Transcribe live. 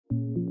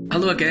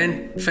Hello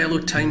again, fellow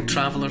time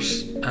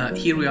travellers.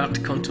 Here we are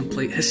to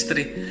contemplate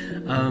history.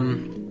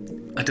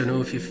 I don't know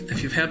if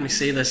you've heard me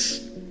say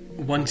this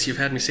once, you've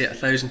heard me say it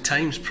 1,000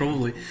 times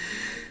probably,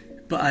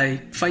 but I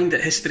find that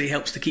history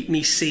helps to keep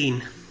me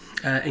sane.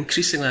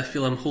 Increasingly I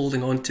feel I'm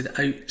holding on to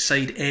the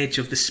outside edge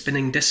of the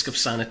spinning disc of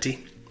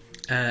sanity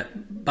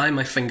by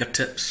my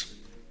fingertips.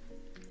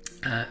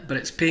 But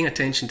it's paying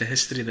attention to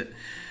history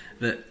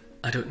that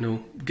I don't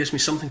know, gives me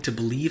something to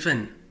believe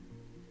in.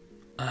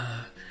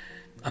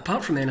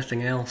 Apart from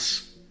anything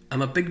else,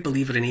 I'm a big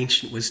believer in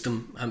ancient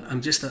wisdom.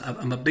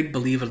 I'm a big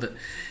believer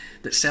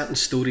that certain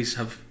stories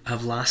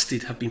have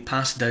lasted, have been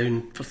passed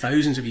down for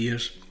thousands of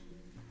years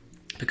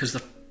because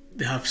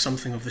they have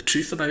something of the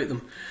truth about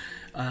them.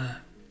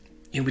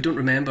 We don't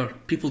remember.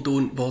 People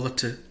don't bother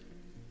to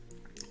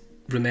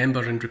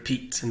remember and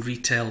repeat and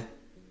retell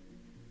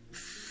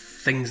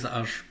things that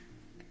are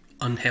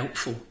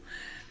unhelpful.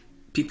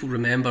 People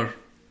remember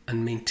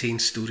and maintain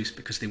stories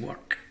because they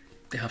work.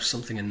 They have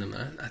something in them.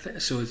 I think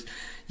so.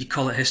 You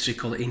call it history,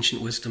 call it ancient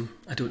wisdom.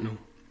 I don't know,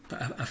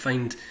 but I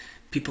find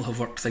people have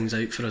worked things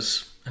out for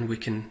us, and we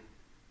can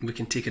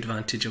take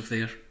advantage of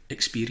their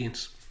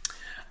experience.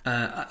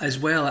 As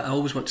well, I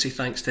always want to say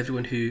thanks to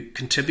everyone who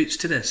contributes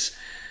to this.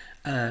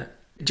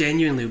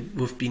 Genuinely,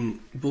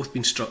 we've both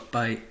been struck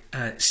by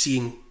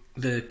seeing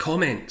the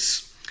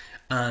comments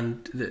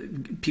and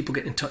the people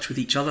getting in touch with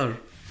each other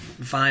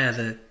via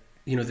the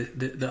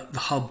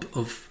hub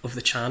of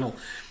the channel.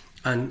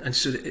 And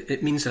so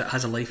it means that it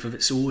has a life of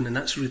its own, and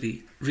that's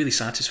really, really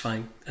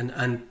satisfying.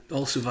 And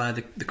also via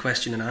the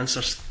question and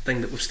answers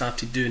thing that we've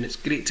started doing, it's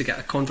great to get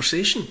a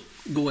conversation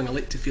going. I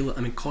like to feel that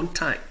I'm in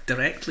contact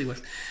directly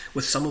with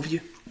some of you.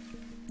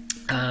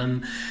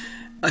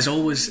 As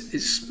always,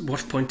 it's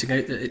worth pointing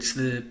out that it's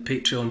the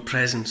Patreon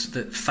presence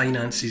that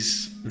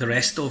finances the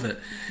rest of it.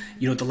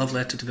 The love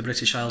letter to the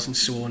British Isles and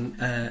so on.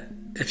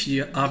 If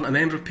you aren't a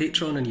member of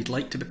Patreon and you'd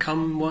like to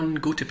become one,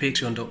 go to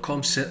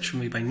patreon.com, search for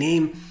me by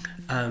name.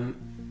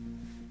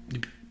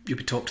 You'll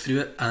be talked through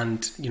it,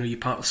 and you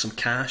part with some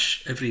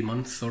cash every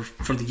month, or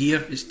for the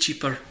year. It's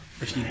cheaper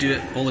if you do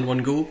it all in one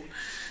go.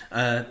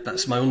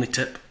 That's my only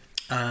tip.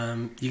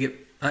 You get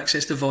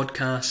access to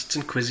vodcasts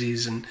and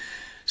quizzes and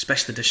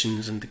special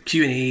editions and the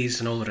Q&As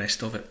and all the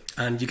rest of it,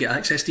 and you get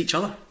access to each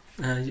other.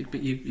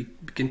 You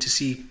begin to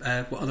see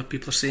what other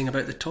people are saying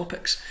about the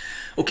topics.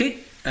 Okay,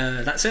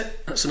 that's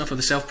it. That's enough of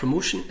the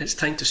self-promotion. It's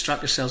time to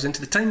strap yourselves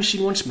into the time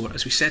machine once more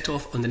as we set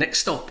off on the next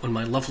stop on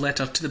my love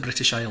letter to the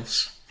British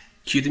Isles.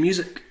 Cue the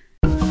music.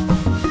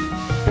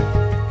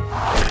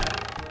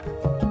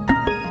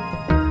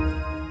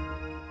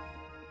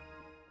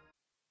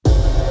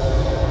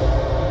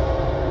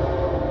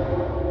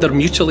 Their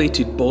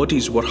mutilated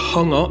bodies were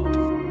hung up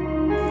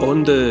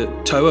on the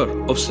tower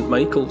of St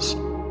Michael's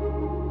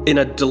in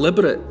a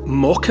deliberate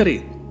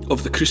mockery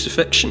of the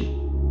crucifixion.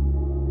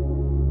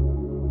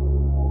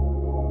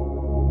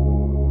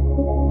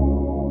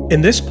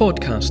 In this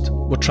podcast,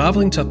 we're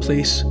travelling to a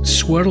place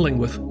swirling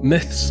with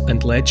myths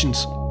and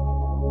legends.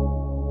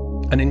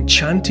 An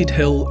enchanted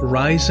hill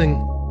rising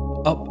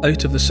up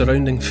out of the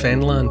surrounding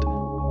fenland.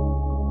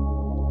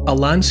 A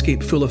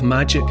landscape full of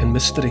magic and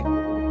mystery.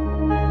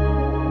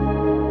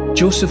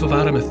 Joseph of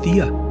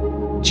Arimathea,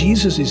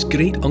 Jesus'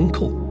 great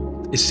uncle,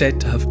 is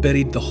said to have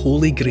buried the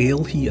Holy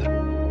Grail here.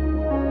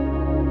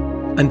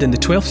 And in the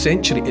 12th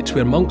century, it's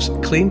where monks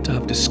claim to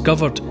have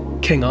discovered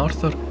King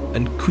Arthur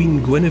and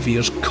Queen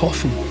Guinevere's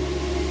coffin.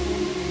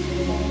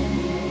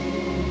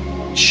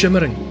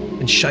 Shimmering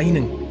and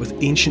shining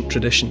with ancient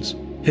traditions,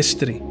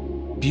 history,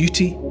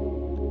 beauty,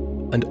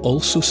 and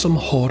also some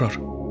horror.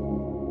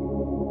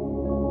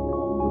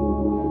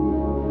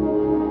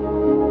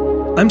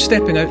 I'm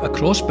stepping out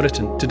across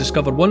Britain to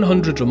discover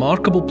 100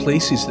 remarkable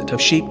places that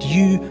have shaped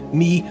you,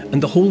 me,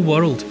 and the whole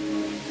world.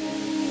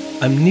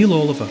 I'm Neil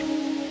Oliver,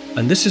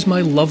 and this is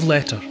my love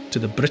letter to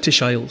the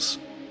British Isles.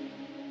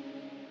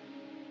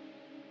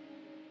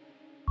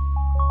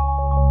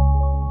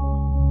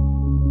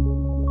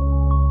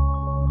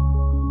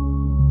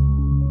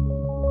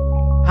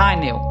 Hi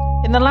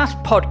Neil. In the last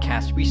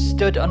podcast we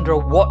stood under a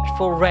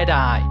watchful red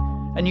eye,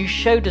 and you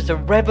showed us a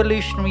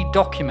revolutionary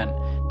document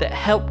that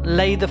helped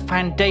lay the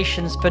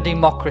foundations for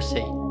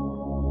democracy.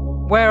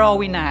 Where are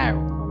we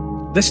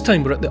now? This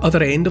time we're at the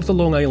other end of the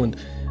Long Island,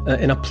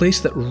 in a place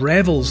that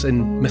revels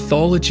in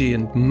mythology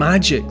and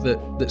magic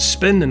that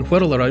spin and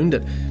whirl around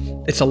it.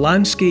 It's a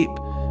landscape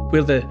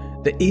where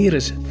the air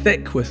is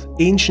thick with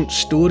ancient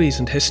stories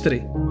and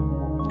history.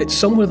 It's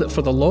somewhere that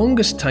for the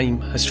longest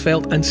time has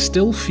felt and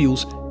still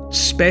feels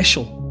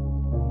special.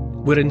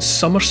 We're in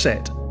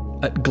Somerset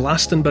at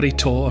Glastonbury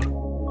Tor.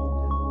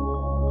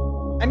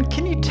 And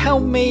can you tell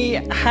me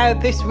how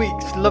this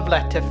week's love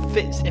letter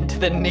fits into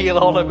the Neil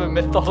Oliver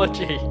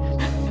mythology?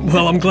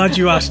 Well, I'm glad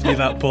you asked me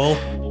that, Paul,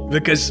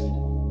 because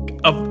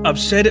I've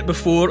said it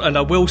before and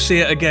I will say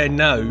it again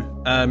now,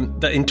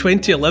 that in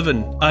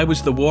 2011 I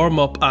was the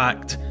warm-up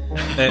act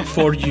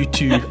for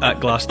U2 at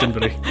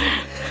Glastonbury.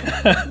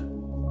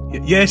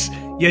 Yes,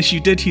 you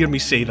did hear me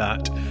say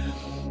that.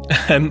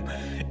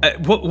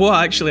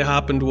 What actually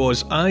happened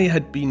was I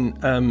had been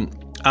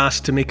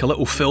asked to make a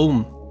little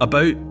film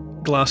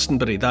about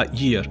Glastonbury that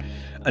year,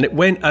 and it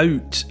went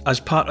out as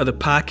part of the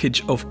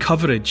package of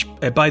coverage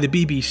by the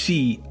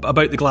BBC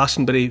about the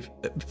Glastonbury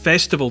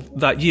Festival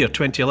that year,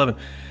 2011.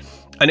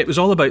 And it was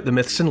all about the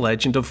myths and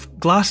legend of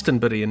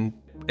Glastonbury, and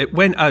it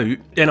went out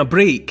in a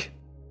break.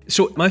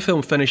 So my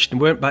film finished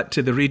and went back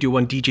to the Radio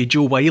 1 DJ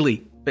Jo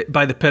Wiley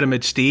by the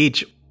Pyramid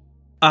stage,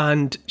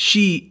 and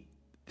she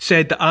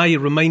said that I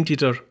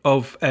reminded her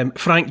of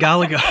Frank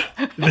Gallagher.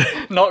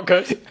 Not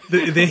good.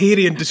 The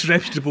hairy and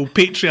disreputable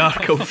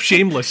patriarch of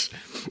Shameless.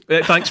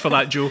 Thanks for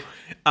that, Jo.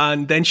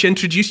 And then she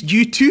introduced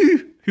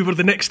U2, who were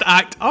the next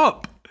act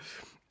up.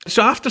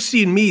 So after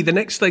seeing me, the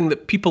next thing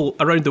that people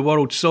around the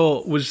world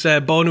saw was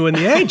Bono and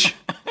the Edge.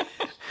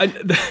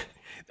 And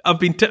I've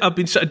been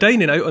sort of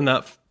dining out on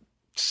that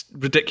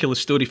ridiculous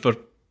story for,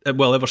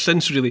 ever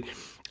since, really.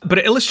 But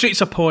it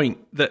illustrates a point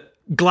that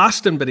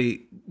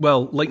Glastonbury,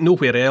 well, like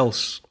nowhere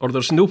else, or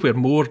there's nowhere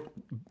more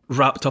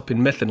wrapped up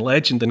in myth and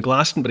legend than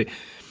Glastonbury.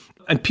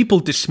 And people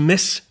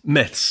dismiss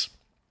myths.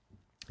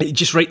 You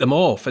just write them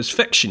off as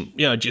fiction,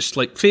 just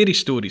like fairy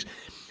stories.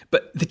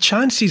 But the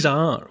chances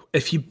are,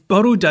 if you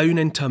burrow down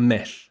into a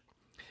myth,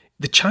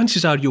 the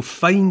chances are you'll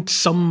find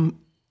some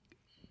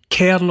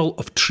kernel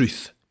of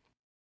truth.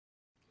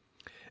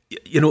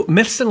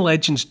 Myths and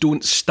legends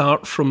don't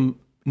start from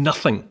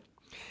nothing.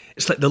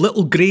 It's like the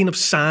little grain of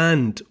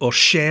sand or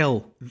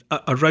shell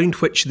around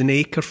which the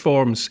nacre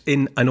forms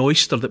in an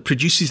oyster that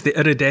produces the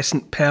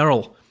iridescent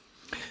pearl.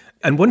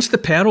 And once the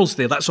pearl's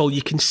there, that's all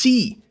you can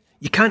see.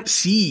 You can't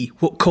see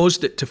what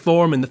caused it to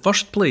form in the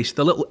first place,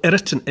 the little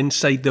irritant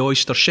inside the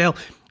oyster shell.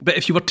 But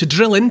if you were to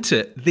drill into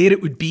it, there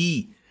it would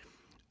be,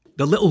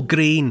 the little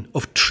grain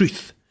of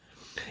truth.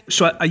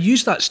 So I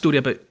use that story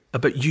about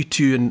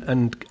U2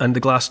 and the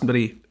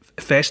Glastonbury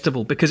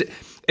Festival because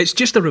it's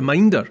just a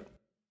reminder.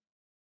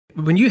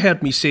 When you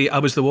heard me say I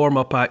was the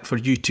warm-up act for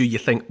U2, you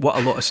think, what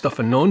a lot of stuff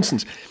and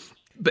nonsense.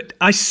 But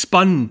I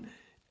spun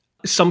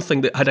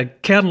something that had a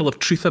kernel of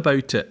truth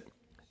about it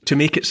to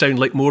make it sound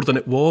like more than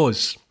it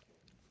was.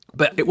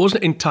 But it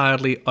wasn't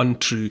entirely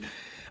untrue.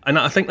 And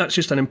I think that's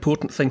just an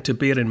important thing to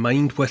bear in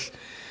mind with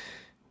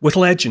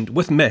legend,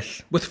 with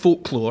myth, with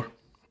folklore,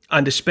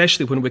 and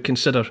especially when we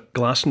consider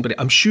Glastonbury.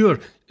 I'm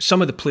sure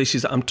some of the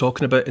places that I'm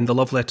talking about in the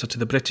love letter to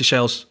the British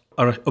Isles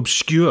are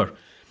obscure.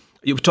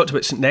 We talked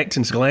about St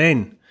Nectan's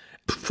Glen.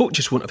 Folk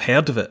just won't have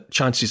heard of it,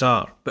 chances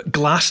are. But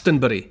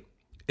Glastonbury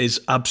is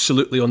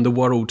absolutely on the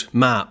world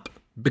map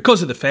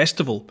because of the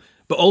festival,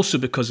 but also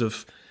because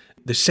of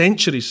the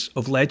centuries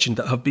of legend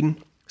that have been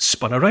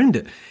spun around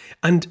it.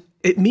 And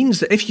it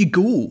means that if you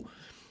go,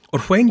 or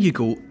when you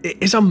go, it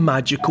is a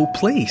magical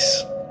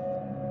place.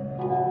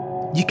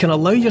 You can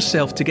allow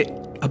yourself to get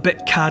a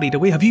bit carried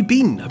away. Have you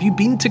been? Have you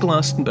been to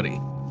Glastonbury?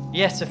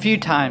 Yes, a few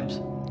times.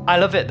 I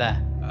love it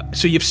there.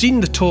 So you've seen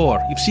the Tor,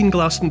 you've seen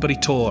Glastonbury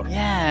Tor.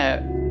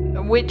 Yeah,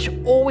 which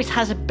always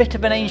has a bit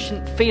of an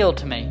ancient feel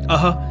to me.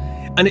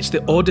 And it's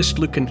the oddest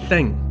looking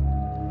thing.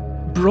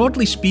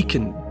 Broadly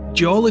speaking,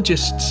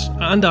 geologists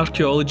and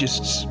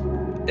archaeologists,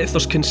 if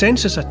there's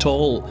consensus at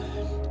all,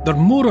 they're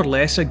more or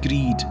less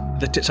agreed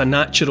that it's a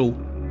natural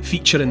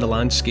feature in the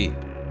landscape.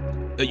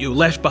 That you're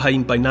left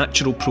behind by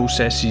natural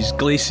processes,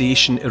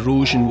 glaciation,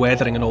 erosion,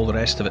 weathering and all the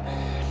rest of it.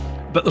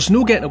 But there's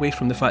no getting away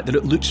from the fact that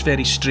it looks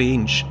very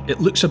strange. It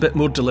looks a bit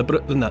more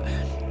deliberate than that.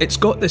 It's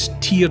got this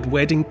tiered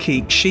wedding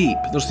cake shape.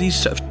 There's these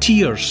sort of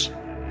tiers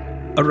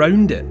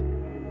around it,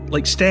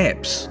 like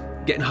steps,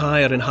 getting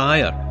higher and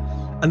higher.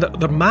 And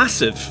they're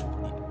massive,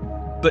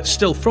 but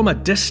still, from a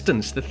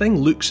distance, the thing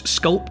looks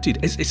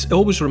sculpted. It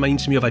always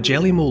reminds me of a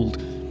jelly mould.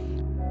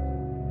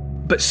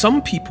 But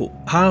some people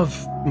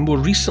have more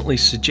recently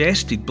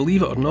suggested,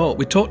 believe it or not,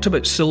 we talked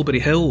about Silbury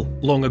Hill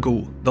long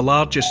ago, the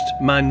largest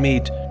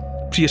man-made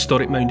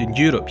prehistoric mound in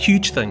Europe.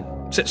 Huge thing.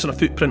 Sits on a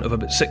footprint of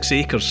about 6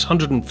 acres,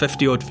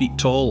 150 odd feet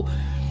tall.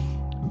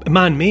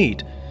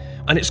 Man-made.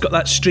 And it's got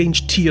that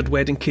strange tiered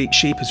wedding cake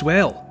shape as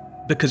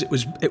well, because it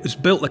was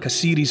built like a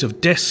series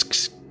of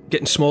discs,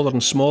 getting smaller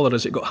and smaller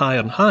as it got higher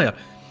and higher.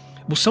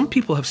 Well, some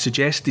people have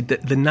suggested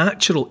that the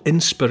natural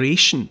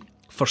inspiration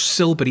for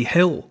Silbury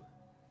Hill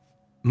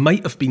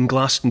might have been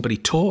Glastonbury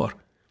Tor.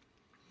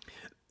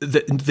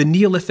 The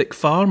Neolithic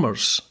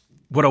farmers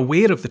were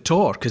aware of the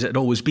Tor because it had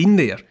always been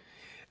there,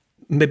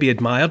 maybe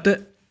admired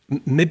it,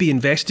 maybe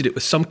invested it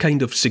with some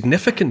kind of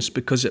significance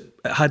because it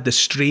had this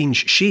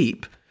strange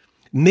shape.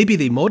 Maybe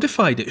they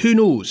modified it, who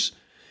knows?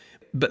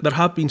 But there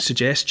have been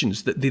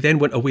suggestions that they then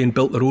went away and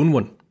built their own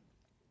one,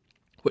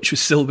 which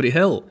was Silbury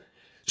Hill,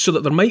 so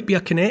that there might be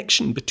a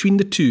connection between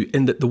the two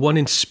in that the one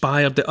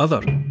inspired the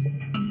other.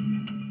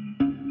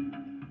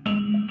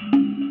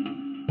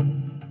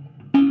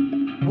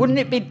 Wouldn't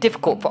it be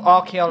difficult for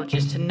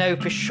archaeologists to know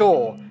for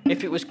sure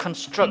if it was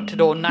constructed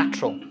or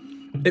natural?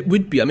 It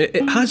would be. I mean,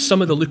 it has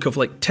some of the look of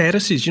like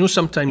terraces. You know,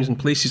 sometimes in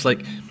places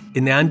like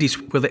in the Andes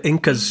where the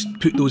Incas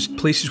put those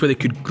places where they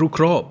could grow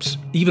crops,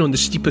 even on the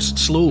steepest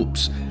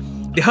slopes,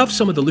 they have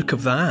some of the look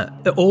of that.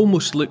 It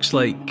almost looks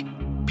like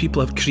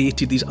people have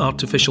created these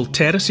artificial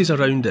terraces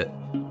around it.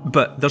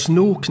 But there's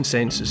no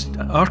consensus.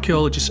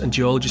 Archaeologists and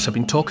geologists have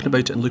been talking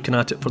about it and looking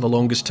at it for the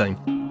longest time.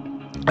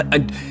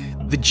 And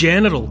the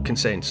general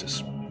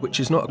consensus, which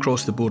is not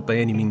across the board by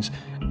any means,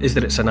 is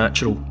that it's a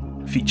natural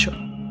feature.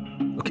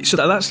 Okay, so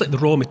that's like the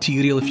raw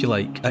material, if you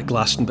like, at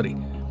Glastonbury.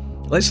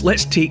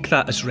 Let's take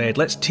that as read.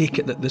 Let's take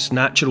it that this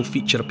natural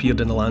feature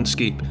appeared in the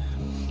landscape.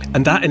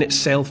 And that in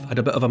itself had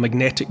a bit of a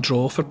magnetic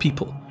draw for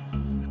people.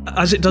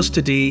 As it does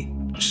today,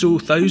 so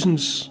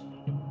thousands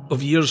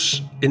of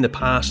years in the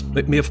past,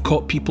 it may have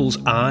caught people's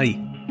eye.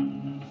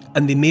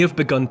 And they may have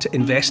begun to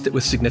invest it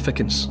with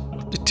significance,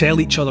 to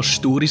tell each other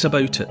stories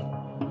about it,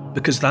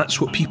 because that's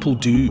what people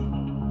do.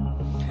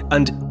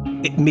 And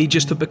it may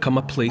just have become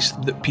a place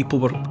that people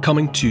were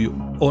coming to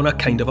on a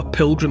kind of a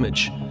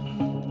pilgrimage.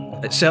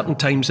 At certain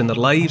times in their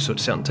lives or at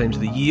certain times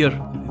of the year,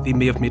 they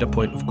may have made a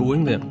point of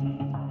going there.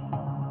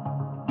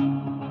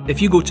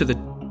 If you go to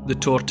the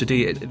tour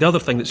today, the other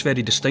thing that's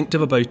very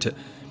distinctive about it,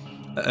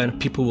 and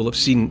people will have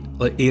seen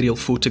like aerial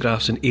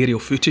photographs and aerial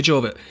footage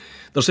of it,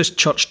 there's this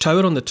church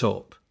tower on the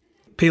top,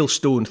 pale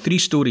stone, 3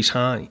 stories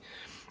high,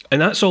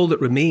 and that's all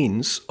that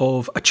remains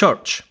of a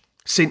church,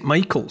 St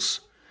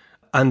Michael's.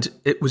 And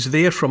it was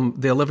there from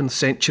the 11th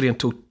century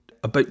until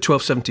about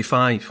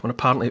 1275, when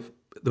apparently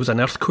there was an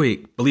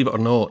earthquake, believe it or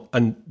not,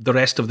 and the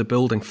rest of the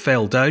building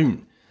fell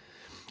down.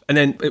 And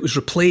then it was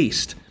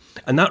replaced,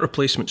 and that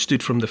replacement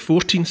stood from the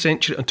 14th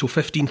century until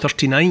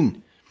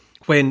 1539,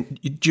 when,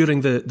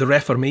 during the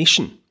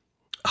Reformation,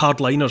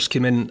 hardliners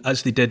came in,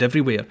 as they did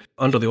everywhere,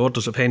 under the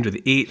orders of Henry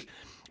VIII,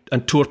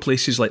 and tore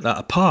places like that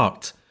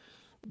apart,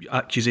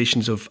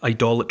 accusations of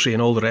idolatry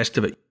and all the rest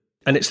of it.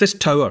 And it's this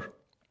tower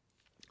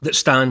that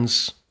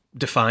stands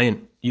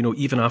defiant,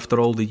 even after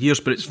all the years,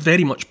 but it's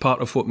very much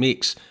part of what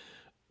makes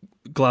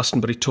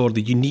Glastonbury Tor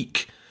the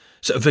unique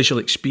sort of visual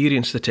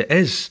experience that it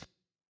is.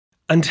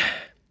 And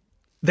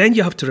then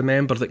you have to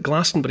remember that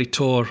Glastonbury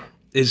Tor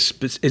is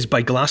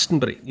by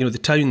Glastonbury, the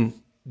town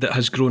that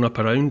has grown up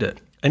around it.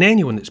 And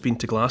anyone that's been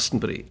to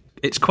Glastonbury,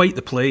 it's quite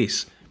the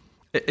place,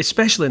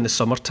 especially in the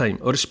summertime,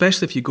 or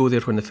especially if you go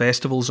there when the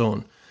festival's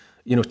on.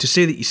 To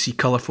say that you see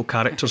colourful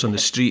characters on the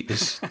street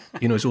is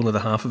only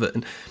the half of it.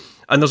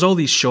 And there's all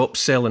these shops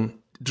selling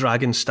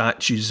dragon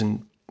statues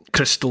and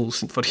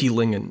crystals for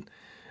healing, and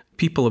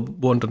people are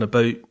wandering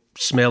about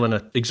smelling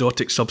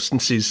exotic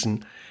substances,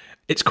 and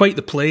it's quite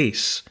the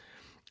place.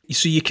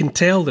 So you can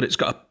tell that it's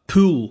got a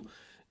pull,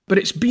 but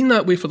it's been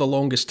that way for the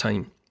longest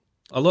time.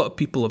 A lot of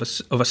people of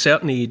a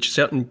certain age,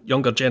 certain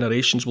younger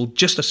generations, will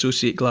just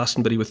associate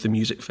Glastonbury with the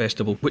music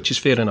festival, which is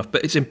fair enough.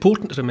 But it's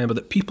important to remember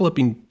that people have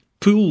been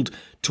pulled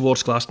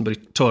towards Glastonbury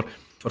Tor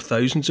for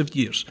thousands of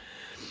years.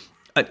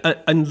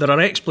 And there are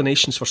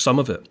explanations for some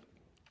of it.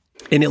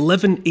 In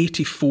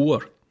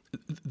 1184,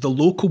 the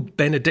local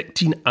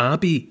Benedictine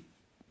abbey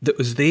that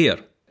was there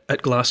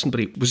at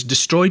Glastonbury was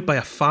destroyed by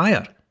a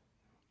fire.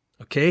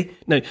 Okay?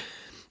 Now,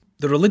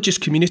 the religious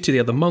community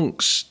there, the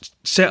monks,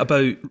 set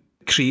about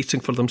creating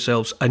for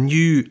themselves a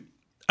new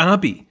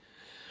abbey.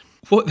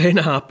 What then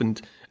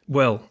happened?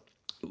 Well,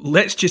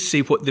 let's just say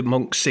what the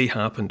monks say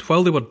happened.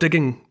 While they were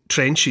digging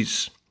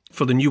trenches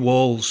for the new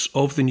walls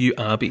of the new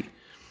abbey,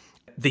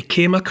 they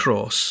came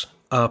across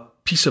a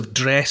piece of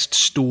dressed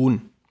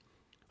stone,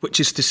 which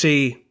is to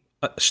say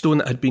a stone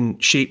that had been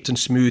shaped and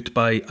smoothed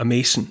by a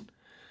mason.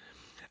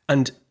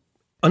 And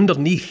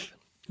underneath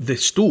the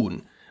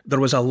stone, there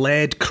was a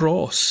lead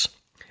cross,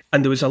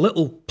 and there was a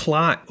little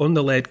plaque on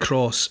the lead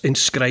cross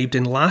inscribed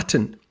in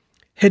Latin,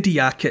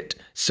 Hideacit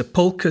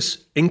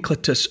sepulchus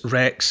inclitus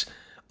rex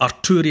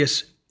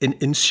Arturius in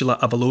insula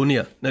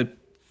Avalonia. Now,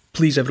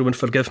 please everyone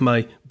forgive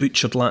my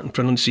butchered Latin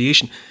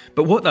pronunciation,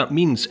 but what that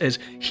means is,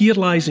 here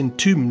lies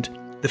entombed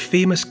the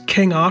famous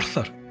King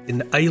Arthur in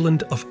the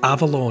island of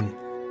Avalon.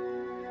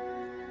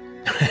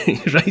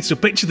 Right, so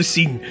picture the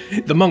scene.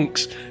 The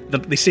monks,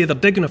 they say they're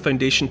digging a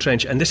foundation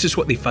trench, and this is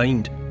what they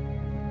find.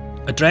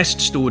 A dressed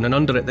stone, and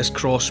under it this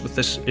cross with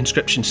this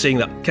inscription saying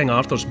that King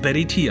Arthur's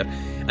buried here.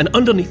 And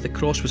underneath the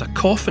cross was a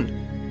coffin.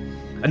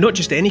 And not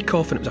just any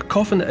coffin, it was a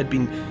coffin that had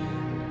been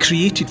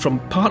created from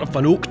part of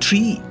an oak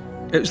tree.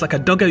 It was like a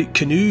dugout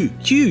canoe,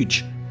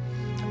 huge.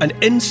 And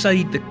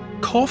inside the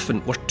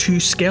coffin were 2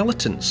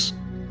 skeletons.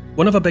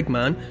 One of a big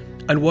man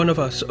and one of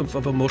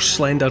a more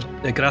slender,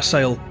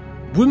 gracile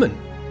woman.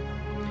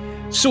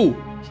 So,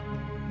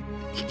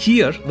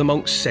 here, the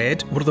monks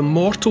said, were the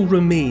mortal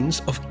remains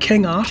of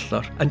King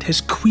Arthur and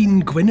his queen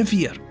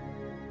Guinevere,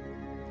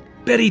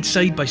 buried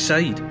side by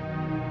side.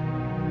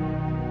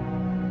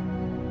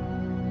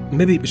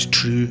 Maybe it was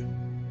true.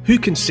 Who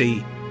can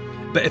say?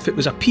 But if it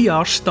was a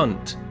PR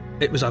stunt,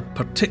 it was a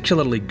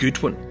particularly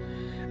good one.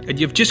 And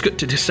you've just got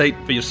to decide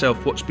for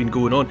yourself what's been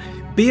going on.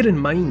 Bear in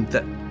mind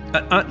that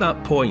at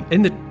that point,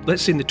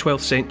 let's say in the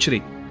 12th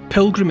century,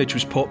 pilgrimage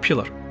was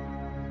popular.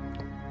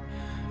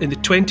 In the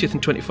 20th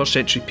and 21st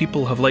century,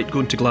 people have liked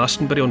going to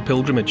Glastonbury on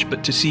pilgrimage,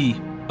 but to see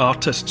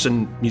artists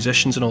and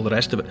musicians and all the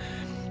rest of it.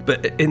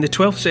 But in the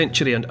 12th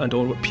century and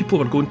people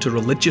were going to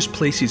religious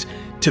places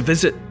to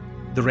visit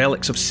the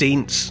relics of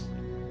saints.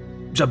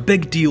 It was a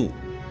big deal.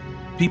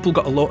 People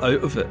got a lot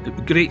out of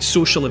it. Great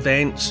social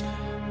events.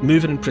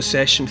 moving in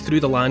procession through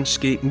the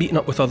landscape, meeting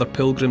up with other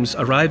pilgrims,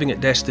 arriving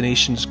at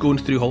destinations, going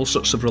through all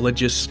sorts of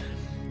religious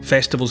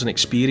festivals and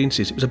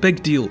experiences. It was a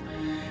big deal.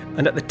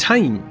 And at the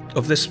time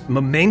of this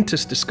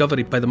momentous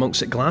discovery by the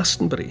monks at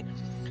Glastonbury,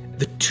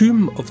 the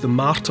tomb of the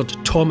martyred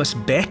Thomas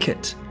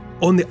Becket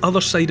on the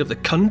other side of the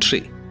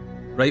country,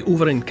 right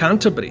over in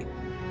Canterbury,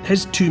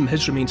 his tomb,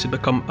 his remains had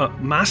become a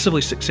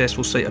massively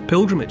successful site of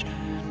pilgrimage.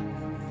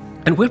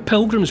 And where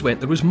pilgrims went,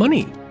 there was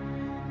money.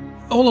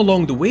 All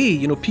along the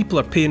way, people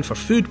are paying for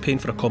food, paying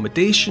for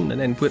accommodation, and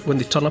then when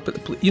they turn up at the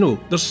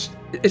place,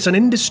 it's an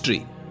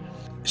industry.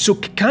 So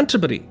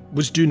Canterbury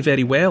was doing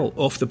very well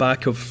off the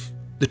back of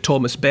the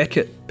Thomas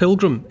Becket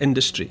pilgrim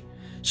industry.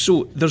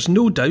 So there's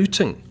no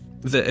doubting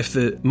that if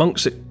the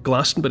monks at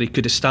Glastonbury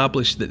could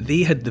establish that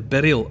they had the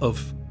burial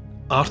of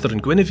Arthur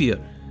and Guinevere,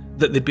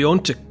 that they'd be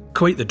on to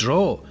quite the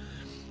draw,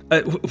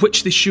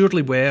 which they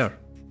surely were.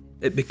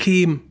 It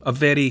became a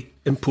very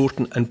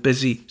important and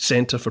busy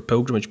centre for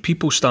pilgrimage.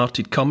 People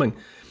started coming,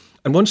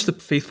 and once the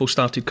faithful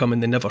started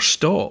coming, they never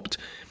stopped.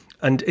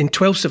 And in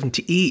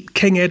 1278,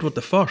 King Edward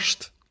I,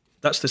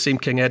 that's the same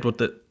King Edward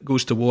that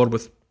goes to war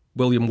with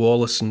William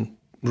Wallace and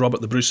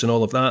Robert the Bruce and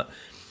all of that,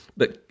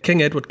 but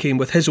King Edward came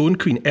with his own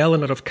queen,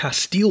 Eleanor of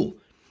Castile.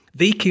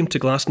 They came to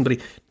Glastonbury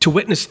to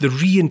witness the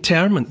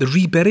reinterment, the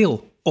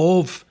reburial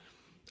of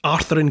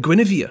Arthur and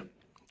Guinevere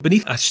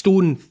beneath a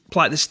stone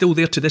plaque that's still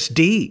there to this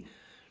day.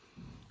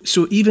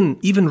 So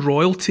even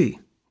royalty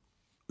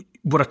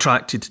were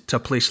attracted to a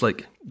place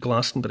like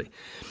Glastonbury.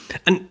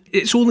 And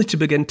it's only to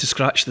begin to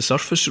scratch the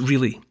surface,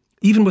 really.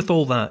 Even with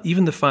all that,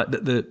 even the fact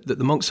that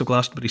the monks of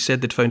Glastonbury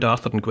said they'd found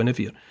Arthur and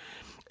Guinevere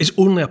is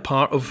only a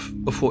part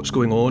of what's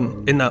going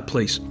on in that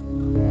place.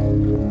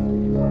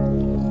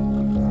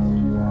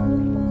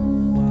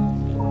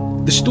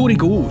 The story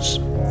goes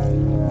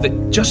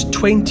that just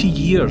 20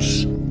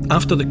 years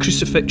after the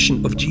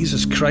crucifixion of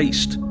Jesus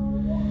Christ,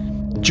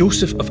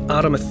 Joseph of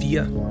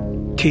Arimathea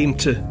came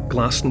to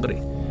Glastonbury.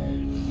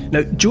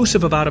 Now,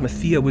 Joseph of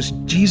Arimathea was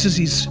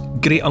Jesus'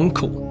 great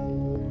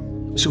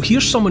uncle. So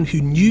here's someone who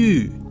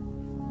knew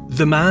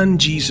the man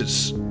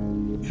Jesus,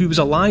 who was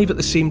alive at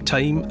the same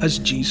time as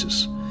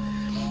Jesus.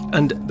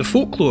 And the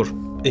folklore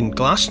in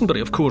Glastonbury,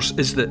 of course,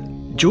 is that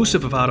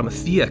Joseph of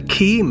Arimathea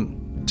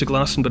came to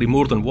Glastonbury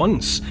more than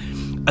once,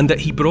 and that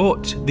he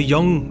brought the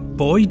young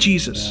boy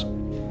Jesus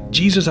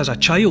as a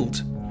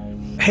child.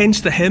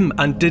 Hence the hymn,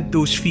 "And did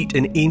those feet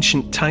in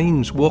ancient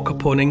times walk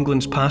upon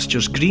England's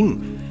pastures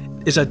green,"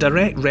 is a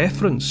direct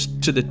reference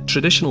to the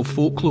traditional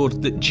folklore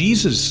that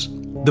Jesus,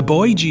 the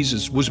boy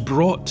Jesus, was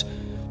brought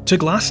to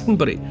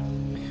Glastonbury,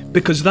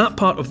 because that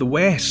part of the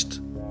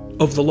west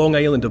of the Long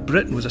Island of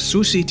Britain was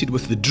associated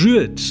with the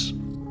Druids.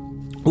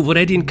 We've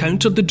already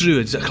encountered the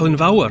Druids at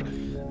Llanfawr,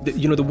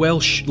 the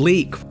Welsh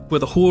lake where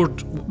the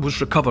hoard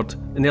was recovered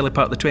in the early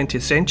part of the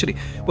 20th century.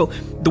 Well,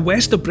 the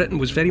west of Britain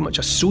was very much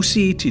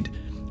associated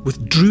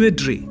with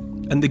Druidry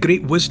and the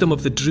great wisdom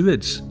of the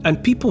Druids.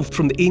 And people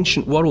from the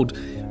ancient world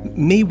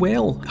may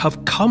well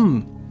have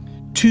come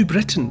to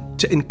Britain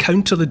to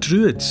encounter the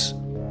Druids,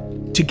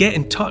 to get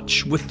in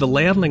touch with the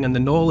learning and the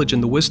knowledge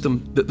and the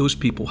wisdom that those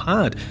people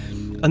had.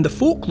 And the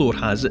folklore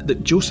has it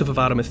that Joseph of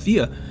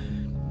Arimathea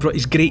brought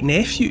his great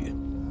nephew.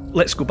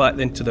 Let's go back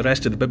then to the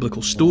rest of the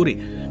biblical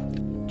story.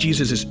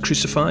 Jesus is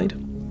crucified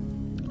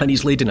and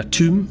he's laid in a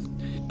tomb,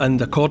 and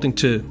according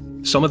to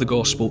some of the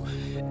gospel,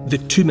 the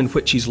tomb in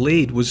which he's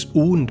laid was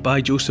owned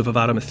by Joseph of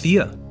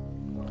Arimathea.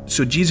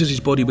 So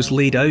Jesus' body was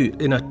laid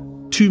out in a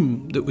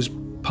tomb that was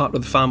part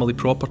of the family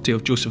property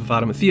of Joseph of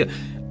Arimathea.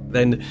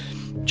 Then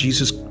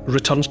Jesus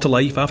returns to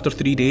life after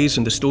 3 days,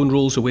 and the stone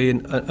rolls away,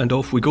 and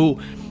off we go.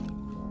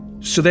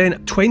 So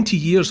then, 20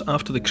 years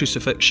after the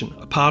crucifixion,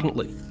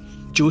 apparently,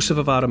 Joseph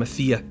of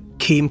Arimathea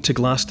came to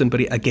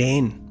Glastonbury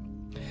again.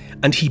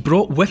 And he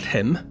brought with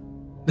him,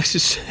 this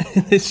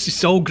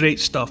is all great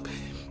stuff,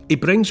 he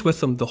brings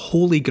with him the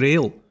Holy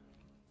Grail,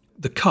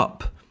 the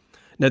cup.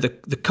 Now, the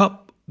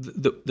cup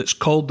that's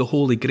called the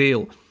Holy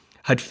Grail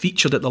had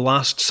featured at the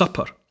Last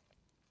Supper,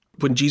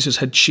 when Jesus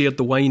had shared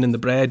the wine and the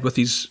bread with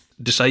his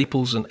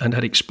disciples and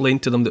had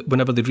explained to them that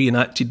whenever they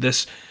reenacted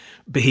this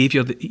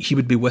behaviour, that he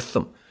would be with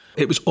them.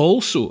 It was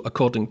also,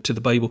 according to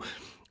the Bible,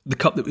 the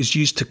cup that was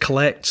used to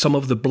collect some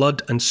of the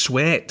blood and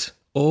sweat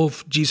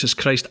of Jesus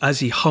Christ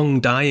as he hung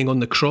dying on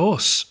the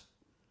cross.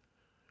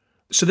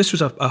 So this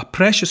was a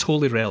precious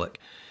holy relic.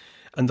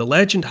 And the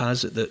legend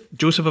has it that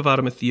Joseph of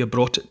Arimathea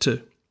brought it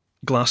to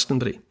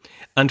Glastonbury,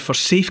 and for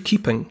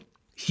safekeeping,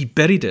 he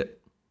buried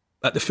it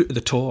at the foot of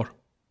the Tor.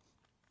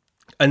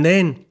 And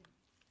then,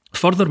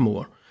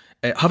 furthermore,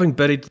 having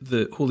buried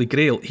the Holy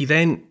Grail, he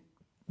then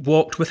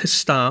walked with his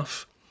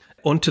staff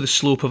onto the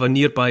slope of a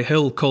nearby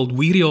hill called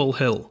Weariall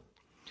Hill.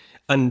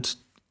 And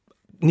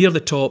near the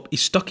top, he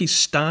stuck his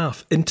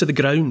staff into the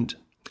ground,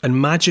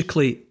 and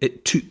magically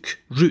it took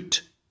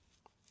root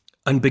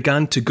and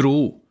began to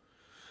grow.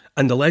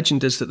 And the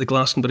legend is that the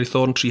Glastonbury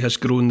thorn tree has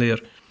grown there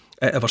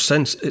ever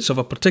since. It's of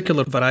a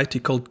particular variety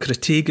called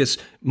Crataegus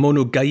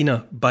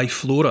monogyna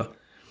biflora.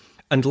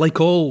 And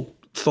like all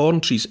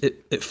thorn trees,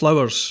 it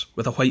flowers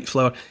with a white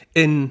flower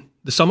in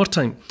the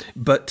summertime.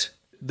 But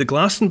the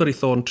Glastonbury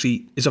thorn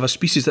tree is of a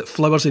species that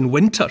flowers in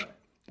winter.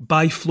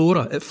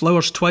 Biflora, it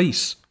flowers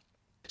twice.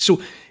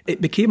 So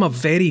it became a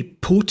very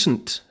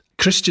potent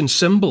Christian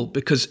symbol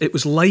because it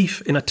was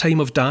life in a time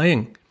of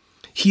dying.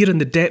 Here in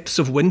the depths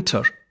of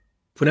winter,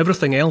 when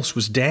everything else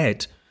was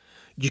dead,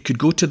 you could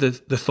go to the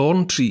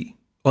thorn tree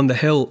on the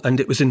hill and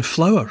it was in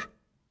flower.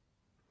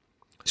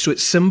 So it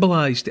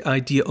symbolised the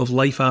idea of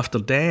life after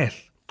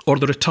death, or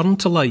the return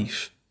to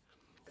life,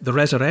 the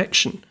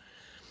resurrection.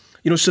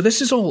 So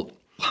this is all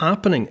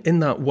happening in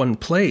that one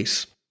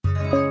place.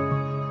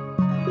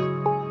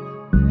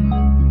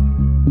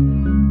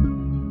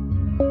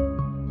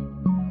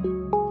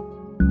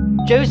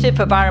 Joseph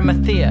of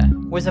Arimathea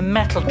was a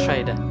metal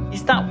trader.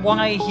 Is that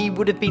why he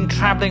would have been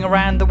travelling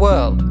around the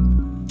world?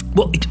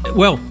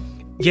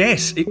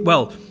 Yes.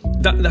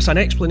 That's an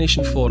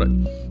explanation for it.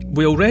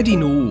 We already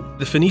know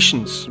the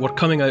Phoenicians were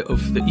coming out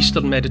of the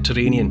Eastern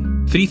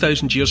Mediterranean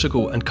 3,000 years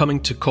ago and coming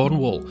to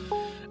Cornwall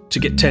to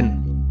get tin,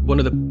 one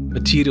of the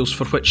materials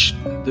for which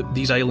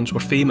these islands were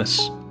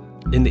famous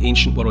in the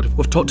ancient world.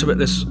 We've talked about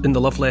this in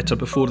the love letter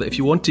before, that if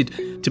you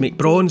wanted to make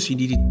bronze, you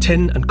needed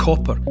tin and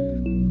copper.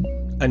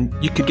 And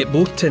you could get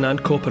both tin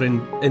and copper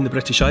in the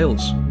British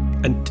Isles.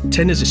 And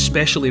tin is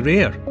especially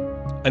rare.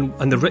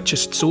 And the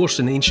richest source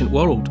in the ancient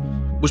world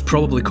was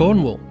probably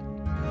Cornwall.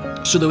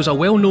 So there was a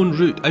well-known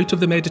route out of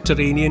the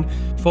Mediterranean,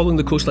 following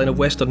the coastline of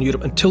Western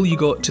Europe, until you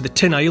got to the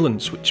Tin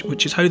Islands,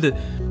 which is how the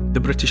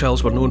British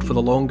Isles were known for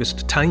the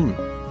longest time.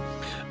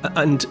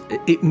 And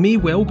it may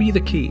well be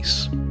the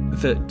case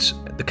that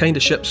the kind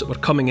of ships that were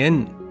coming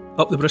in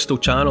up the Bristol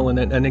Channel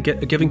and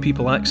giving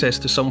people access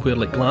to somewhere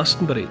like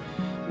Glastonbury,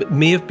 it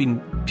may have been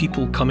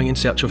people coming in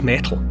search of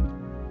metal.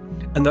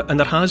 And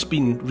there has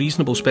been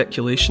reasonable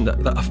speculation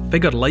that a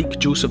figure like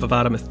Joseph of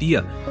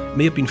Arimathea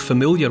may have been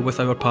familiar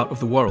with our part of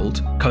the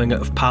world, coming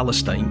out of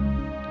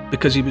Palestine,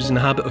 because he was in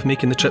the habit of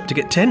making the trip to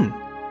get tin.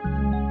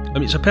 I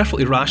mean, it's a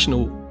perfectly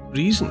rational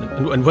reason,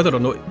 and whether or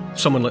not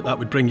someone like that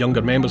would bring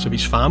younger members of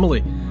his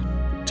family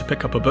to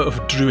pick up a bit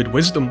of Druid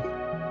wisdom.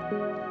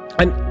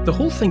 And the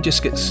whole thing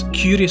just gets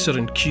curiouser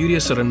and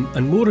curiouser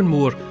and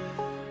more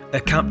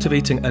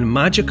captivating and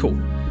magical,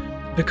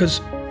 because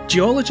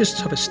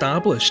geologists have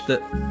established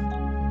that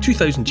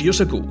 2,000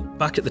 years ago,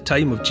 back at the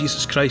time of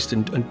Jesus Christ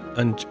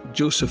and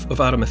Joseph of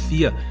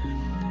Arimathea,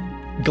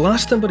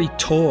 Glastonbury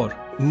Tor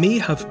may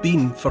have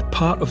been, for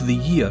part of the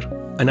year,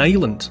 an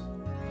island.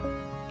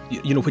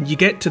 When you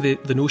get to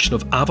the notion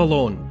of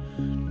Avalon,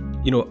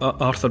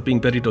 Arthur being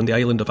buried on the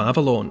island of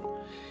Avalon,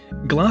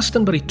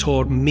 Glastonbury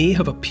Tor may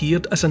have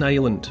appeared as an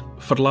island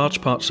for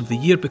large parts of the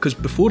year, because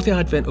before the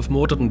advent of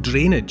modern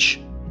drainage,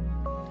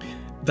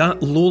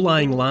 that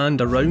low-lying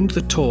land around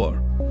the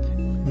Tor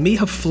may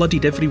have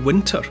flooded every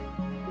winter,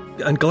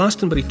 and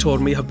Glastonbury Tor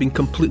may have been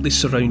completely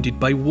surrounded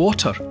by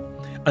water.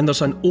 And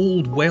there's an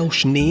old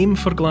Welsh name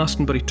for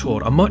Glastonbury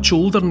Tor, a much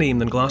older name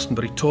than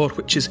Glastonbury Tor,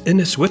 which is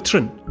Ynys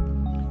Wyttern,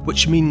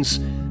 which means,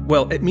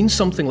 it means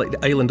something like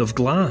the island of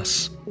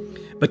glass.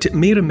 But it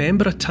may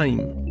remember a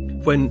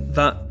time when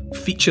that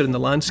feature in the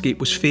landscape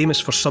was famous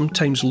for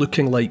sometimes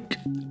looking like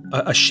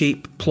a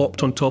shape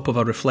plopped on top of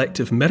a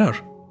reflective mirror.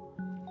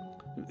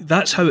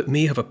 That's how it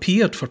may have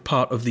appeared for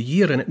part of the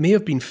year, and it may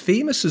have been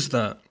famous as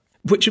that,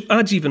 which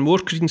adds even more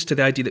credence to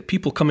the idea that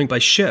people coming by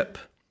ship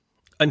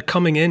and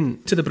coming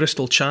in to the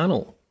Bristol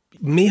Channel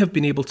may have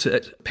been able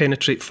to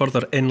penetrate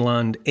further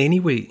inland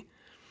anyway.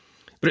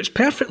 But it's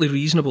perfectly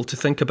reasonable to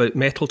think about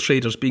metal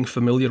traders being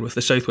familiar with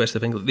the southwest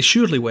of England. They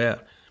surely were.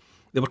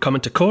 They were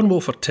coming to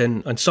Cornwall for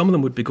tin, and some of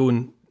them would be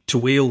going to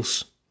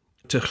Wales,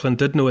 to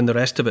Llandudno and the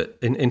rest of it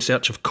in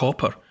search of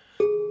copper.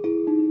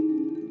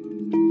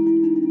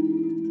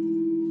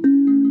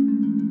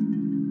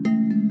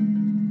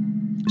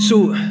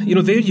 So,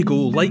 there you go,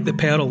 like the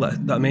pearl that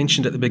I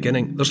mentioned at the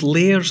beginning, there's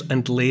layers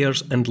and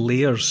layers and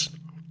layers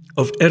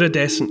of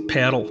iridescent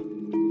pearl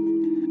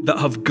that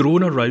have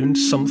grown around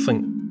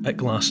something at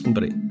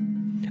Glastonbury.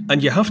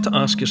 And you have to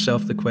ask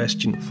yourself the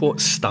question, what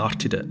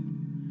started it?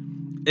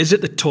 Is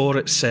it the Tor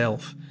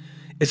itself?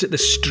 Is it the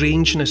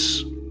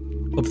strangeness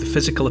of the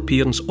physical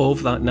appearance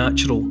of that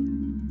natural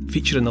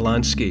feature in the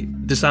landscape?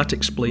 Does that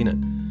explain it?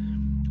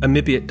 And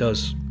maybe it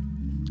does.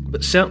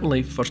 But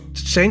certainly for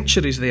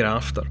centuries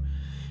thereafter,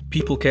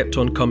 people kept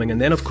on coming.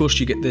 And then, of course,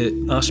 you get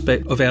the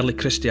aspect of early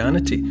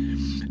Christianity.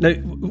 Now,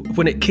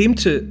 when it came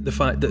to the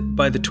fact that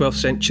by the 12th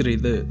century,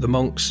 the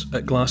monks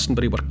at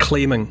Glastonbury were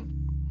claiming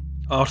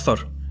Arthur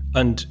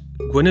and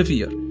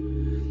Guinevere,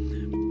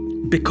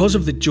 because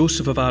of the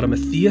Joseph of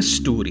Arimathea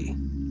story,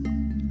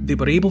 they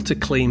were able to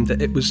claim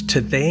that it was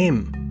to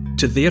them,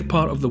 to their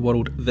part of the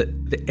world,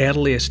 that the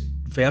earliest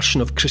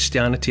version of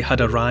Christianity had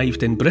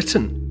arrived in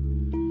Britain.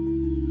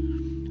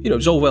 It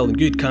was all well and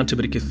good,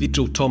 Canterbury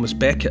Cathedral, Thomas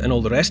Becket and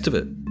all the rest of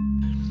it.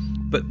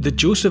 But the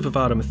Joseph of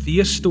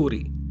Arimathea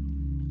story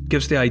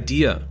gives the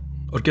idea,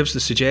 or gives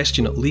the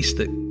suggestion at least,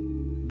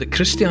 that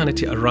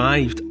Christianity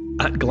arrived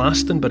at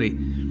Glastonbury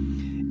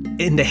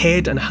in the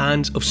head and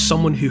hands of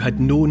someone who had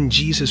known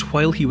Jesus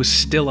while he was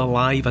still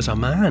alive as a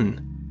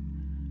man.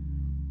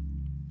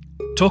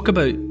 Talk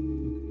about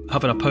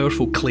having a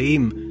powerful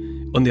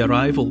claim on the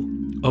arrival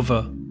of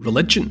a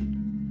religion.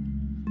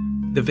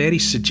 The very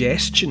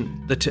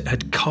suggestion that it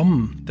had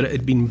come, that it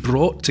had been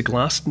brought to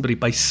Glastonbury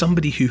by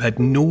somebody who had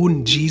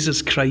known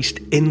Jesus Christ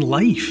in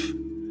life,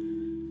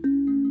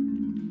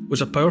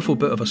 was a powerful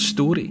bit of a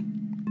story.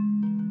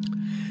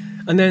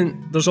 And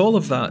then there's all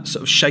of that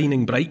sort of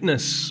shining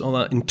brightness, all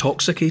that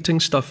intoxicating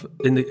stuff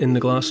in the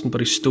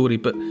Glastonbury story,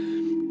 but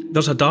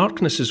there's a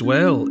darkness as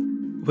well.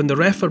 When the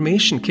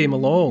Reformation came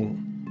along,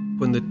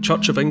 when the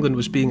Church of England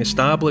was being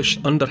established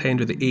under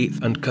Henry VIII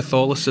and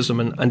Catholicism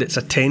and its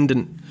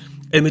attendant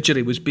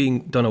imagery was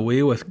being done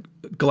away with,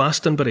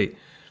 Glastonbury,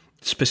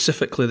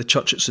 specifically the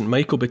church at St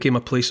Michael, became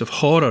a place of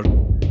horror.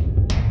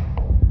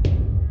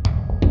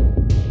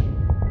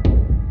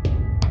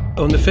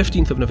 On the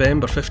 15th of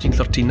November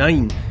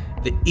 1539,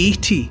 the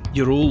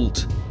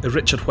 80-year-old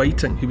Richard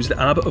Whiting, who was the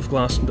abbot of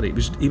Glastonbury,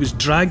 he was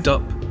dragged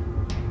up,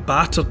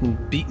 battered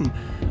and beaten,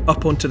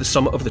 up onto the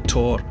summit of the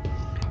Tor,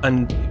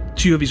 and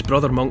 2 of his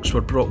brother monks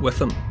were brought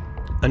with him,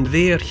 and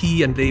there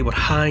he and they were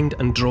hanged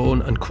and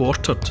drawn and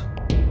quartered.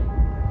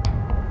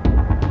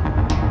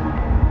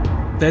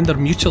 Then their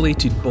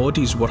mutilated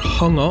bodies were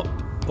hung up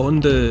on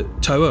the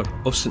tower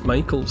of St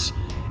Michael's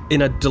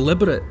in a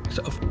deliberate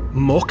sort of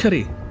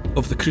mockery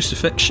of the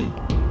crucifixion.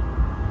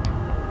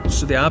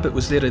 So the abbot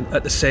was there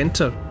at the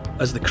centre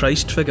as the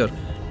Christ figure,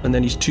 and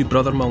then his 2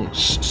 brother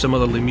monks,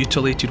 similarly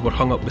mutilated, were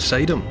hung up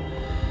beside him.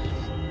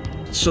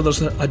 So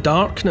there's a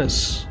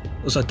darkness,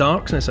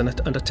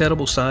 and a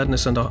terrible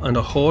sadness and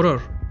a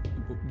horror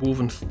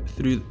woven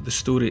through the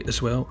story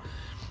as well.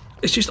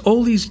 It's just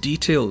all these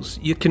details.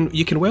 You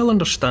can well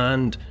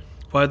understand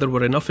why there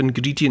were enough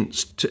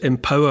ingredients to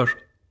empower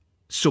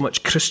so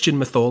much Christian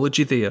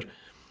mythology there.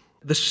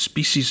 This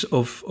species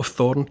of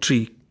thorn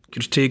tree,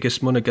 Crutaegus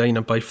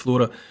monogyna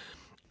biflora,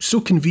 so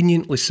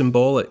conveniently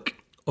symbolic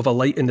of a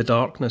light in the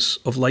darkness,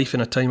 of life in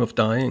a time of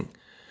dying.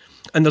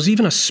 And there's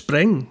even a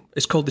spring,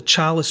 it's called the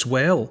Chalice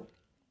Well.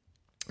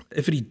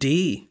 Every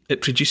day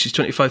it produces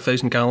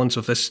 25,000 gallons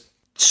of this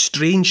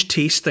strange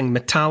tasting,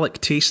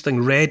 metallic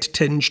tasting, red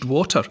tinged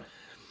water.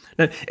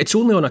 Now, it's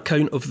only on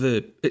account of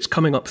it's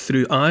coming up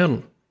through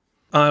iron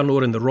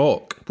ore in the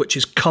rock, which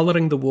is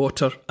colouring the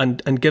water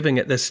and giving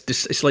it this,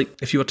 it's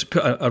like if you were to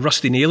put a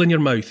rusty nail in your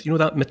mouth, you know,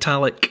 that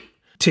metallic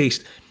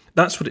taste.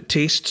 That's what it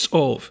tastes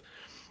of.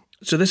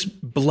 So this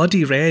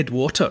bloody red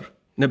water.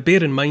 Now,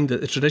 bear in mind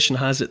that the tradition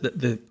has it that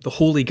the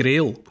Holy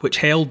Grail, which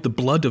held the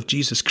blood of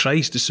Jesus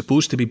Christ, is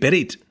supposed to be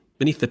buried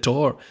beneath the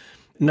Tor.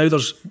 Now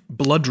there's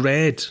blood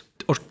red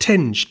or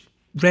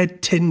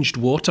red tinged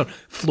water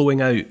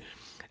flowing out.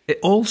 It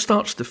all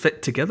starts to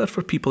fit together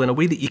for people in a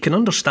way that you can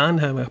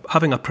understand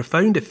having a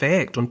profound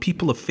effect on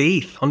people of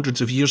faith hundreds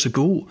of years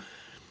ago.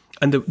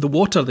 And the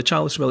water, the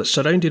chalice well, it's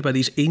surrounded by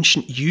these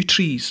ancient yew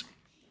trees,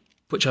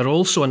 which are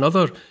also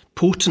another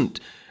potent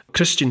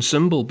Christian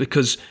symbol,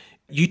 because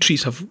yew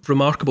trees have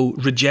remarkable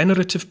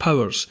regenerative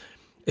powers.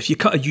 If you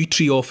cut a yew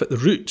tree off at the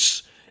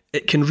roots,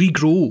 it can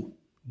regrow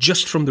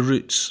just from the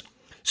roots.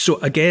 So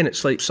again,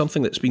 it's like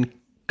something that's been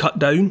cut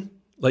down,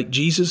 like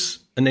Jesus,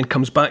 and then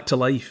comes back to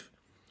life.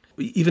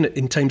 Even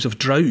in times of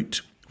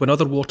drought, when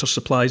other water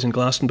supplies in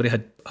Glastonbury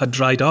had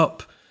dried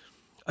up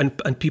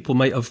and people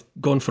might have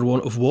gone for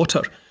want of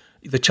water,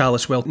 the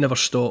chalice well never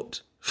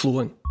stopped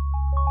flowing.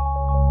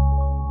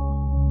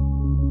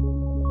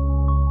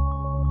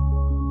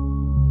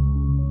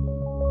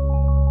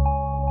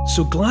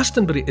 So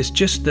Glastonbury is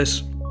just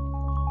this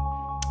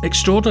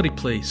extraordinary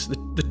place.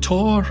 The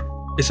Tor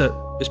is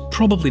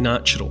probably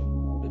natural.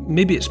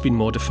 Maybe it's been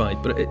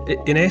modified, but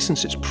in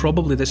essence it's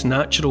probably this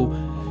natural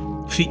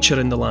feature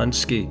in the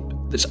landscape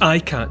that's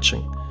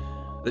eye-catching,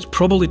 that's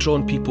probably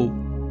drawn people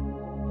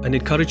and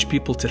encouraged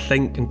people to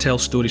think and tell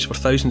stories for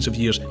thousands of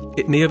years.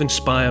 It may have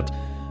inspired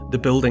the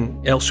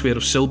building elsewhere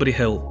of Silbury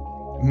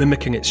Hill,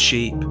 mimicking its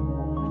shape.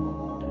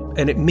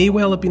 And it may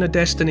well have been a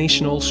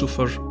destination also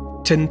for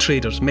tin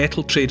traders,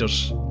 metal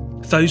traders,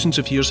 thousands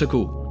of years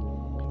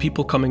ago.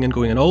 People coming and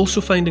going and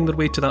also finding their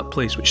way to that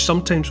place, which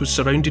sometimes was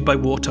surrounded by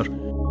water.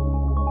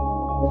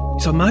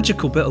 It's a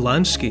magical bit of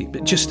landscape,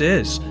 it just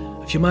is.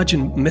 If you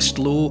imagine mist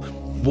low,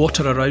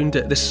 water around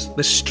it, this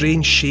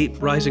strange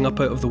shape rising up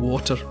out of the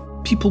water,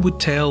 people would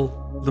tell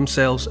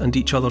themselves and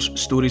each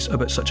other's stories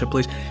about such a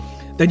place.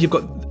 Then you've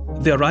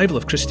got the arrival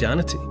of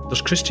Christianity.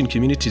 There's Christian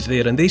communities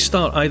there, and they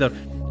start either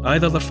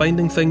they're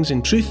finding things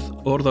in truth,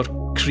 or they're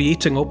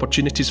creating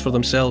opportunities for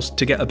themselves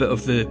to get a bit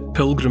of the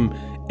pilgrim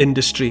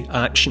industry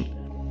action.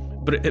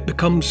 But it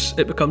becomes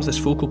this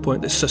focal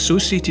point that's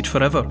associated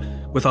forever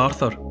with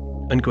Arthur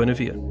and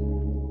Guinevere.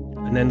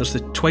 And then there's the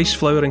twice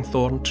flowering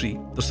thorn tree.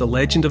 There's the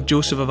legend of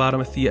Joseph of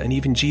Arimathea and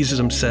even Jesus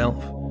himself.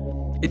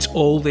 It's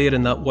all there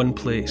in that one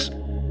place.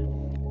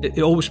 It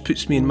always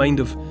puts me in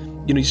mind of,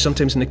 you know,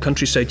 sometimes in the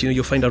countryside, you know,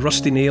 you'll find a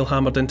rusty nail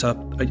hammered into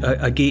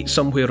a gate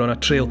somewhere on a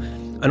trail,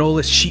 and all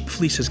this sheep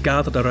fleece has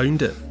gathered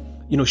around it.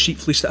 You know, sheep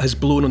fleece that has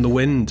blown on the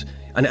wind,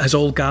 and it has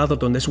all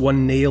gathered on this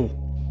one nail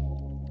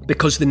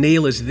because the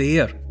nail is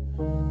there,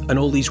 and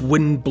all these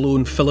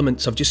wind-blown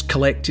filaments have just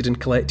collected and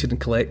collected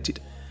and collected.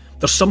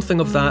 There's something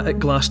of that at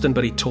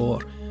Glastonbury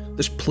Tor.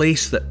 this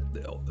place that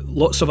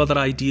lots of other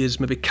ideas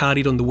maybe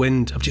carried on the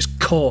wind have just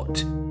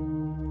caught.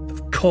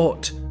 They've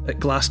caught at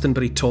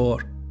Glastonbury Tor.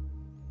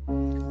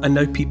 And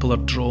now people are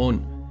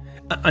drawn.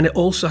 And it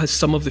also has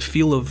some of the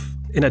feel of,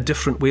 in a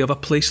different way, of a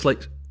place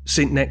like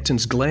St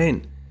Nectan's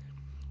Glen.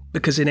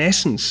 Because in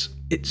essence,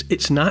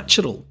 it's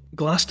natural.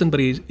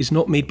 Glastonbury is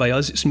not made by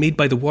us, it's made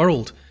by the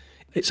world.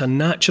 It's a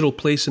natural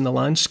place in the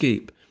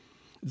landscape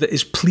that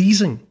is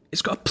pleasing.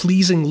 It's got a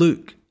pleasing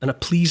look and a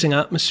pleasing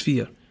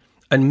atmosphere.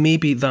 And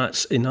maybe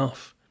that's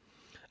enough.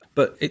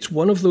 But it's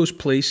one of those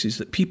places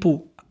that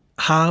people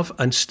have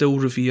and still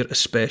revere as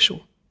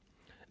special.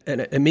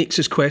 And it makes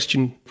us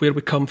question where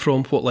we come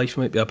from, what life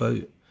might be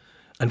about.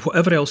 And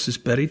whatever else is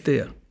buried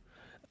there,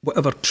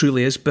 whatever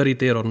truly is buried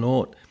there or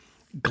not,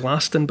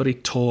 Glastonbury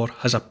Tor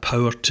has a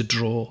power to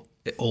draw.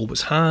 It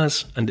always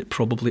has, and it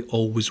probably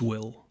always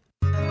will.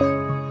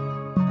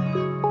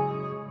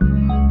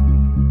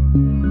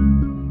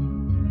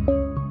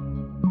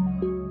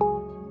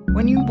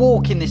 When you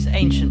walk in this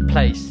ancient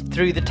place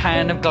through the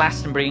town of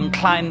Glastonbury and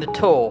climb the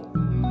Tor,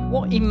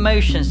 what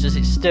emotions does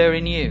it stir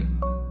in you?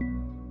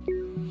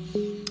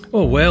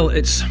 Oh, well,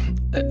 it's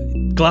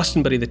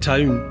Glastonbury, the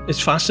town.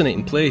 It's a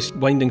fascinating place.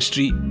 Winding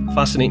street,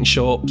 fascinating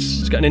shops.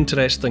 It's got an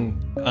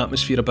interesting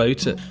atmosphere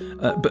about it.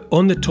 But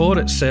on the Tor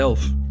itself,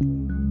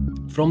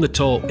 from the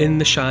top, in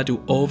the shadow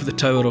of the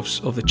tower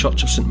of the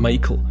Church of St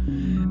Michael,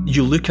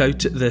 you look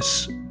out at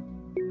this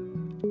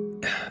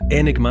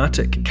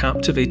enigmatic,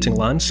 captivating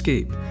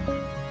landscape.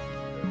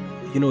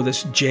 You know,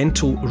 this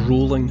gentle,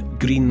 rolling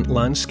green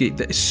landscape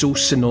that is so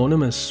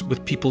synonymous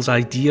with people's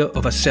idea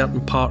of a certain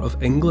part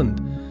of England.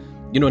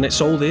 You know, and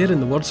it's all there in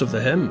the words of the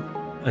hymn,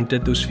 and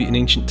did those feet in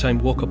ancient time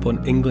walk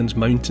upon England's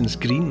mountains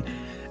green.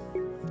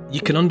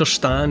 You can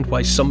understand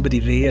why somebody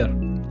there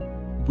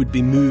would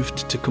be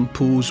moved to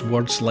compose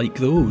words like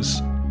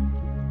those.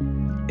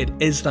 It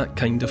is that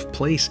kind of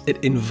place.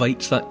 It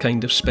invites that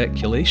kind of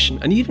speculation.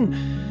 And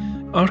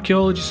even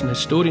archaeologists and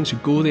historians who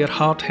go there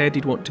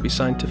hard-headed, want to be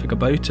scientific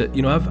about it.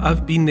 You know,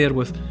 I've been there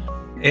with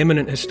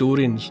eminent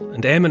historians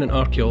and eminent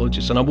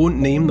archaeologists, and I won't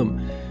name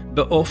them,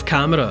 but off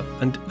camera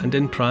and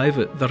in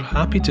private, they're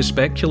happy to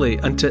speculate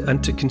and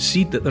to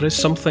concede that there is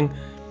something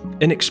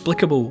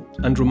inexplicable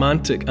and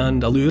romantic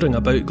and alluring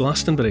about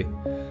Glastonbury.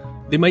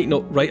 They might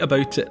not write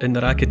about it in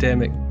their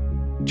academic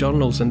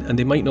journals, and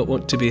they might not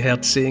want to be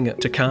heard saying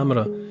it to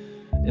camera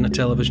in a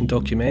television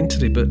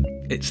documentary, but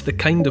it's the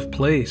kind of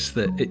place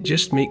that it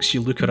just makes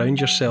you look around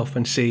yourself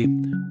and say,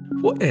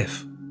 what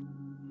if?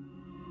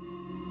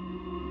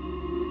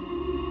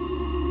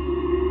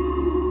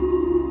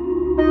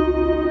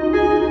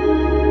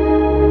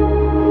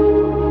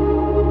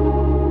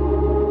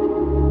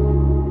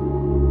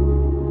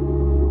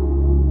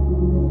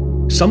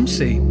 Some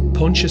say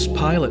Pontius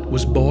Pilate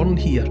was born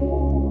here,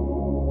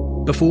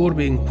 before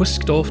being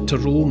whisked off to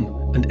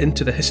Rome and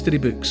into the history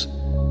books.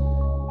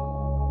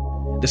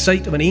 The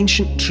site of an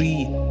ancient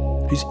tree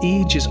whose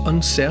age is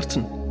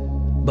uncertain,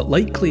 but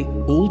likely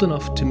old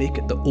enough to make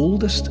it the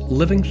oldest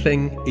living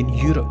thing in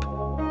Europe.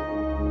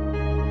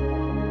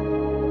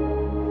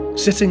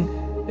 Sitting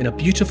in a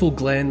beautiful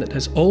glen that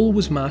has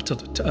always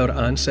mattered to our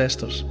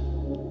ancestors.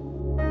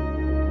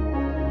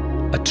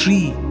 A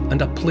tree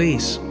and a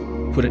place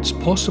where it's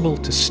possible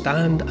to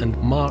stand and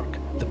mark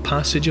the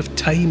passage of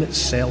time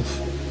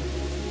itself.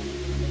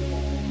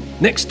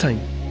 Next time,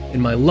 in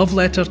my love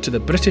letter to the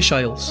British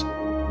Isles.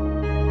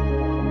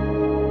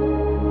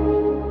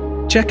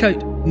 Check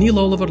out Neil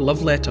Oliver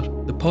Love Letter,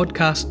 the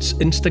podcast's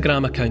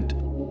Instagram account.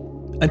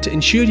 And to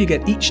ensure you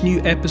get each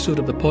new episode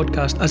of the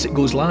podcast as it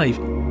goes live,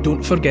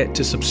 don't forget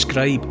to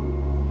subscribe.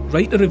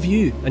 Write a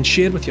review and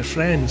share with your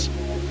friends.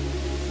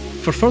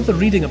 For further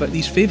reading about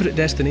these favourite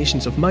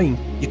destinations of mine,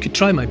 you could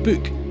try my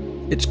book.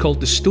 It's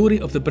called The Story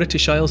of the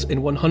British Isles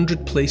in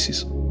 100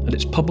 Places, and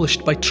it's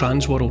published by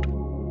Transworld.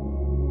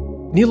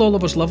 Neil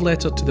Oliver's Love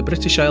Letter to the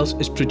British Isles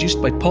is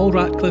produced by Paul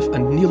Ratcliffe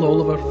and Neil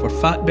Oliver for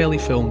Fat Belly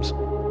Films.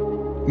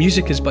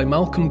 Music is by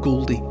Malcolm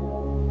Goldie.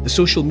 The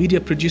social media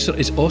producer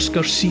is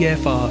Oscar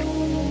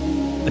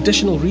CFR.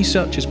 Additional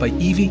research is by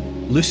Evie,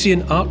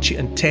 Lucian, Archie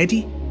and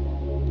Teddy.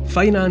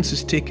 Finance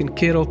is taken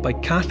care of by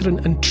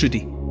Catherine and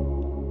Trudy.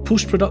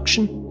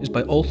 Post-production is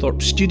by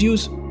Althorpe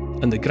Studios,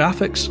 and the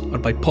graphics are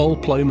by Paul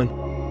Plowman.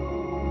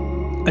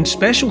 And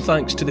special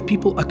thanks to the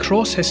people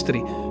across history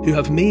who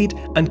have made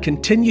and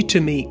continue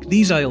to make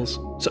these isles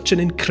such an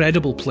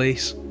incredible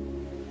place.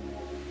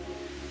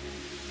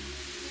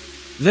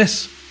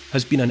 This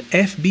has been an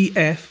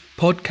FBF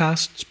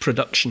Podcasts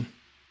production.